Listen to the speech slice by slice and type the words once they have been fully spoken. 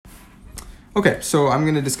Okay, so I'm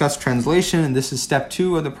going to discuss translation, and this is step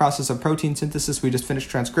 2 of the process of protein synthesis. We just finished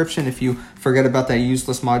transcription. If you forget about that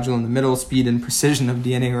useless module in the middle, speed and precision of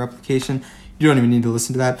DNA replication, you don't even need to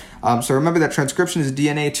listen to that. So remember that transcription is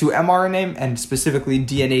DNA to mRNA, and specifically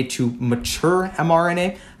DNA to mature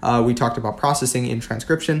mRNA. We talked about processing in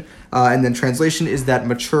transcription, and then translation is that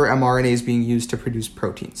mature mRNA is being used to produce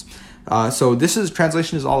proteins. So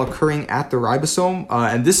translation is all occurring at the ribosome,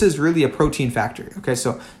 and this is really a protein factory. Okay,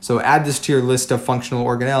 so add this to your list of functional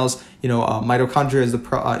organelles.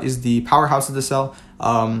 Mitochondria is the powerhouse of the cell.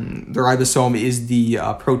 The ribosome is the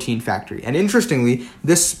protein factory, and interestingly,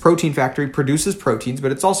 this protein factory produces proteins,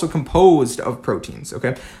 but it's also composed of proteins.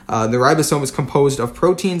 Okay, the ribosome is composed of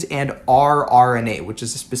proteins and rRNA, which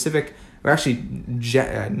is a specific, or actually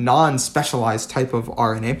non-specialized type of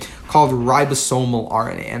RNA called ribosomal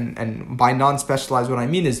RNA. And by non-specialized, what I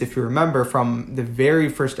mean is, if you remember from the very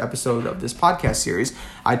first episode of this podcast series,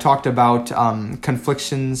 I talked about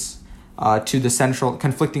conflicting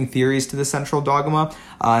theories to the central dogma,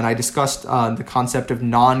 and I discussed the concept of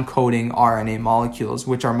non-coding RNA molecules,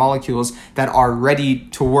 which are molecules that are ready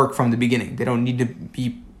to work from the beginning. They don't need to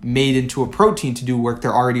be made into a protein to do work.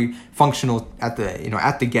 They're already functional at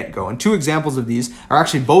the get-go. And 2 examples of these are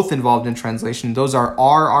actually both involved in translation. Those are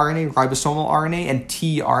rRNA, ribosomal RNA, and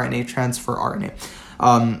tRNA, transfer RNA.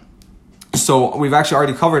 So we've actually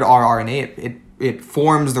already covered rRNA. It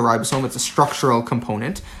forms the ribosome. It's a structural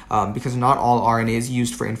component because not all RNA is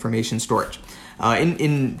used for information storage.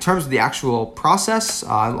 In terms of the actual process,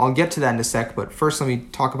 I'll get to that in a sec, but first let me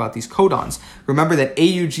talk about these codons. Remember that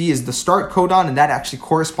AUG is the start codon, and that actually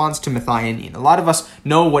corresponds to methionine. A lot of us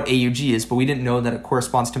know what AUG is, but we didn't know that it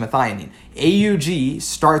corresponds to methionine. AUG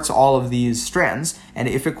starts all of these strands, and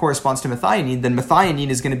if it corresponds to methionine, then methionine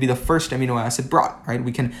is going to be the first amino acid brought, right?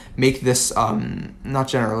 We can make this, not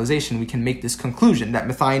generalization, we can make this conclusion that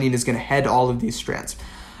methionine is going to head all of these strands.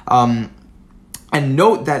 And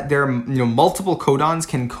note that there are multiple codons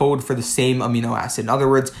can code for the same amino acid. In other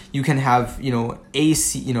words, you can have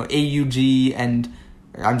AUG, and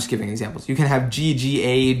I'm just giving examples. You can have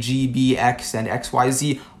GGA, GBX, and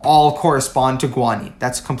XYZ all correspond to guanine.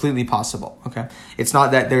 That's completely possible. Okay, it's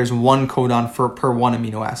not that there's one codon per one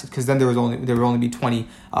amino acid, because then there would only be 20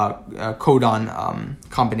 codon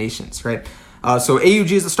combinations, right? So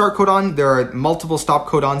AUG is the start codon. There are multiple stop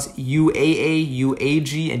codons, UAA,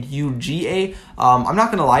 UAG, and UGA. I'm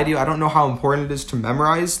not going to lie to you. I don't know how important it is to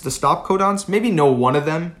memorize the stop codons. Maybe know one of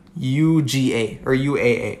them, UGA or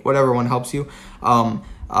UAA, whatever one helps you.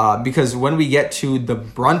 Because when we get to the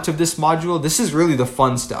brunt of this module, this is really the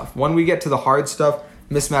fun stuff. When we get to the hard stuff,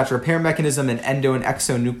 mismatch repair mechanism and endo and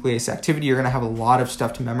exonuclease activity, you're going to have a lot of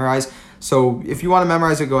stuff to memorize. So if you want to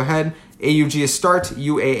memorize it, go ahead. AUG is start,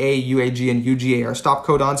 UAA, UAG, and UGA are stop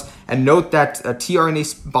codons. And note that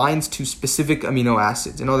tRNA binds to specific amino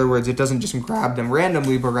acids. In other words, it doesn't just grab them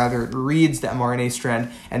randomly, but rather it reads the mRNA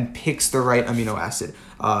strand and picks the right amino acid.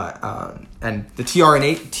 And the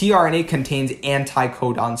tRNA contains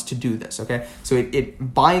anticodons to do this, okay? So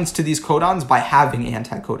it binds to these codons by having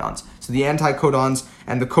anticodons. So the anticodons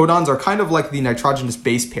and the codons are kind of like the nitrogenous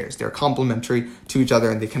base pairs. They're complementary to each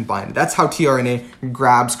other and they can bind. That's how tRNA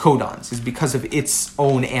grabs codons, is because of its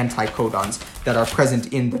own anticodons that are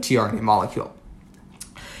present in the tRNA molecule.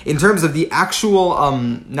 In terms of the actual,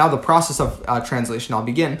 now the process of translation, I'll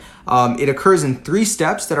begin. It occurs in 3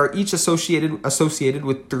 steps that are each associated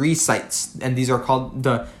with 3 sites, and these are called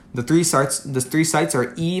the 3 sites. The 3 sites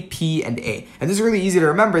are E, P, and A. And this is really easy to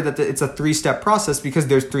remember that it's a 3-step process because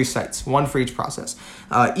there's 3 sites, 1 for each process.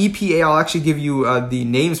 EPA, I'll actually give you the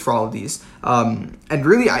names for all of these. And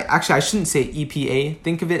really, I shouldn't say EPA.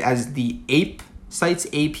 Think of it as the APE sites,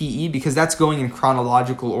 APE, because that's going in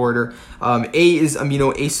chronological order. A is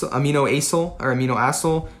amino acyl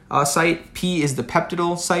site, P is the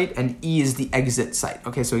peptidyl site, and E is the exit site.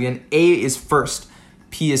 Okay, so again, A is first,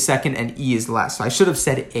 P is second, and E is last. So I should have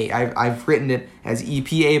said A. I've written it as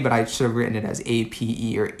EPA, but I should have written it as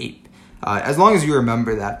APE or APE. As long as you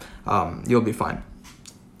remember that, you'll be fine.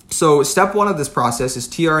 So step 1 of this process is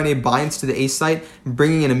tRNA binds to the A site,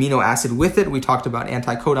 bringing an amino acid with it. We talked about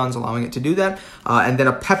anticodons allowing it to do that. And then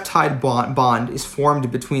a peptide bond is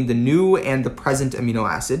formed between the new and the present amino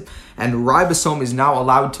acid. And ribosome is now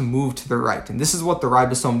allowed to move to the right. And this is what the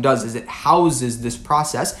ribosome does, is it houses this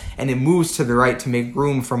process and it moves to the right to make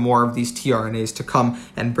room for more of these tRNAs to come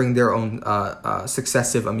and bring their own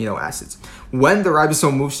successive amino acids. When the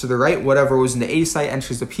ribosome moves to the right, whatever was in the A site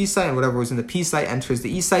enters the P site, and whatever was in the P site enters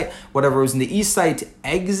the E site. site. Whatever was in the E site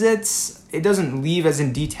exits. It doesn't leave as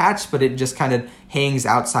in detached, but it just kind of hangs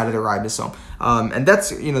outside of the ribosome. And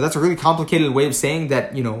that's a really complicated way of saying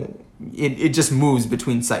that, it just moves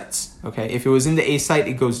between sites. Okay, if it was in the A site,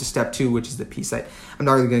 it goes to step 2, which is the P site. I'm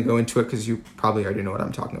not really going to go into it because you probably already know what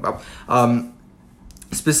I'm talking about.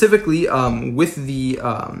 Specifically, with the,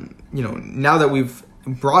 now that we've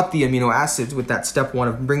brought the amino acids with that step 1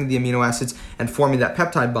 of bringing the amino acids and forming that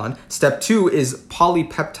peptide bond, step 2 is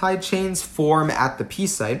polypeptide chains form at the P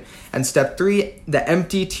site, and step 3, the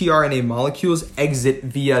empty tRNA molecules exit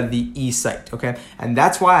via the E site. Okay, and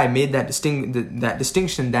that's why I made that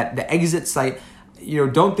distinction that the exit site,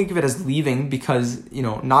 don't think of it as leaving, because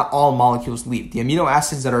not all molecules leave. The amino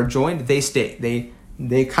acids that are joined, they stay.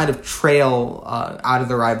 They kind of trail out of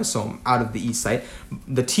the ribosome, out of the E site.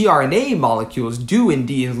 The tRNA molecules do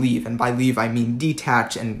indeed leave, and by leave I mean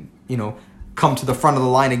detach and come to the front of the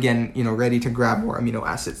line again, ready to grab more amino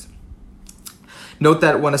acids. Note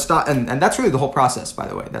that when a stop, and that's really the whole process, by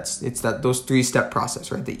the way. It's those 3-step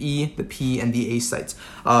process, right? The E, the P, and the A sites.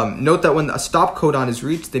 Note that when a stop codon is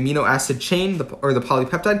reached, the amino acid chain or the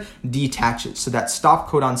polypeptide detaches. So that stop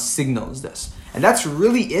codon signals this. And that's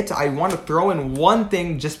really it. I want to throw in one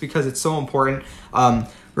thing just because it's so important.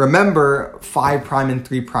 Remember 5' and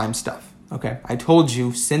 3' stuff. Okay, I told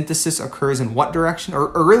you synthesis occurs in what direction?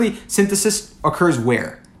 Or really, synthesis occurs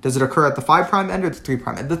where? Does it occur at the 5' end or the 3'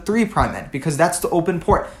 end? The 3' end, because that's the open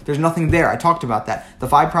port. There's nothing there. I talked about that. The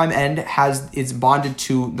 5' end it's bonded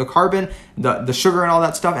to the carbon, the sugar and all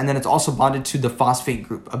that stuff, and then it's also bonded to the phosphate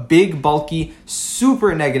group, a big, bulky,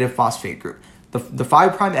 super negative phosphate group. The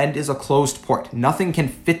 5' end is a closed port. Nothing can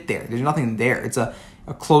fit there. There's nothing there. It's a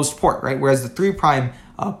closed port, right? Whereas the 3'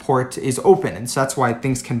 port is open, and so that's why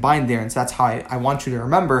things can bind there, and so that's how I want you to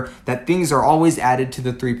remember that things are always added to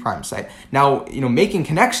the 3' site. Now, making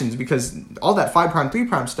connections, because all that 5',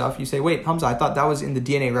 3' stuff, you say, wait, Hamza, I thought that was in the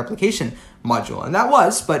DNA replication module, and that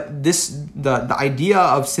was, but the idea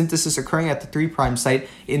of synthesis occurring at the 3' site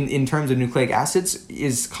in terms of nucleic acids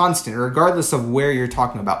is constant, regardless of where you're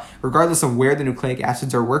talking about, regardless of where the nucleic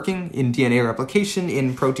acids are working in DNA replication,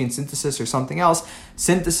 in protein synthesis, or something else.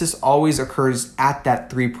 Synthesis always occurs at that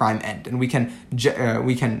 3' end, and we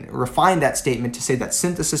can refine that statement to say that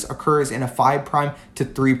synthesis occurs in a 5' to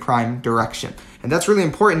 3' direction, and that's really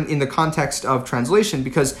important in the context of translation,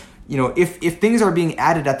 because if things are being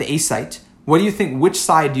added at the A site, what do you think? Which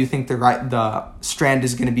side do you think the strand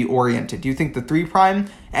is going to be oriented? Do you think the 3'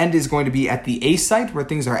 end is going to be at the A site where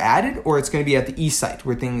things are added, or it's going to be at the E site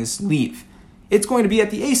where things leave? It's going to be at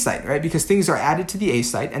the A site, right? Because things are added to the A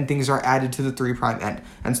site and things are added to the 3' end.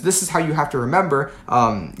 And so this is how you have to remember,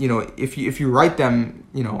 if you write them,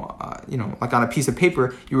 like on a piece of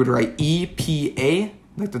paper, you would write E, P, A,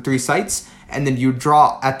 like the 3 sites, and then you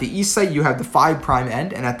draw at the E site, you have the 5'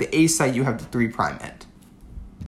 end, and at the A site, you have the 3' end.